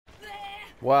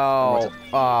Well,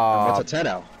 what's a 10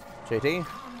 now? JT?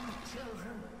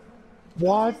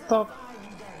 What the?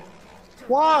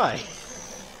 Why?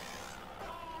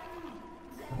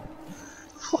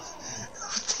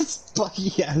 This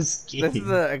buggy ass game. This is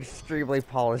an extremely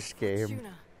polished game.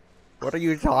 What are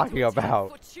you talking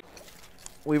about?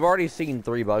 We've already seen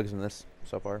 3 bugs in this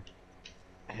so far.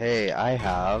 Hey, I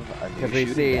have a new Because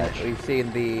we've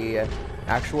seen the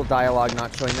actual dialogue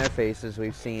not showing their faces.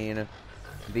 We've seen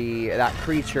that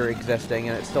creature existing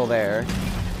and it's still there.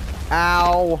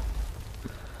 Ow!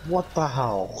 What the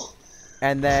hell?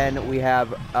 And then we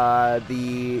have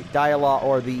the dialogue,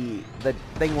 or the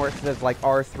thing where it says like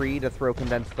R3 to throw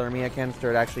condensed thermia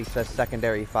canister. It actually says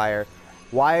secondary fire.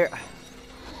 Why?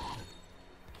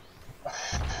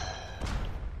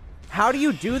 How do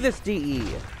you do this, DE?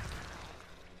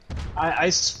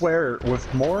 I swear,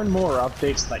 with more and more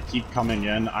updates that keep coming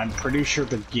in, I'm pretty sure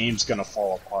the game's gonna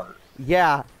fall apart.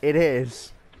 Yeah, it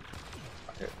is.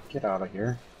 Okay, get out of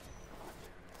here.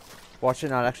 Watch it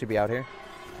not actually be out here.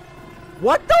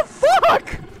 What the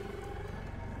fuck?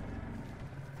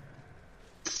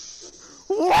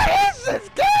 What is this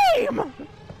game?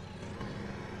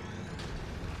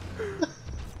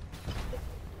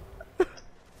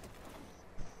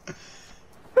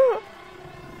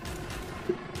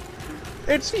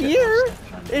 It's here.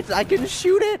 I can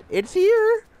shoot it. It's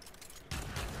here.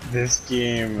 This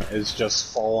game is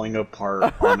just falling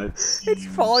apart on its seams.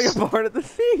 It's falling apart at the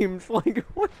seams. Like,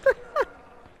 what the heck?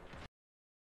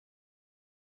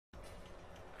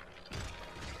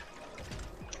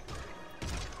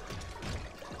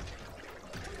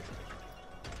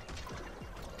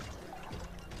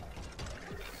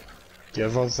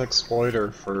 Give us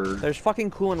Exploiter for... There's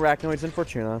fucking coolant arachnoids in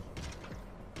Fortuna.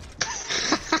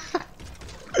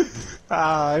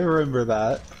 Ah, I remember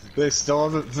that. They still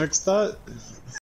haven't fixed that?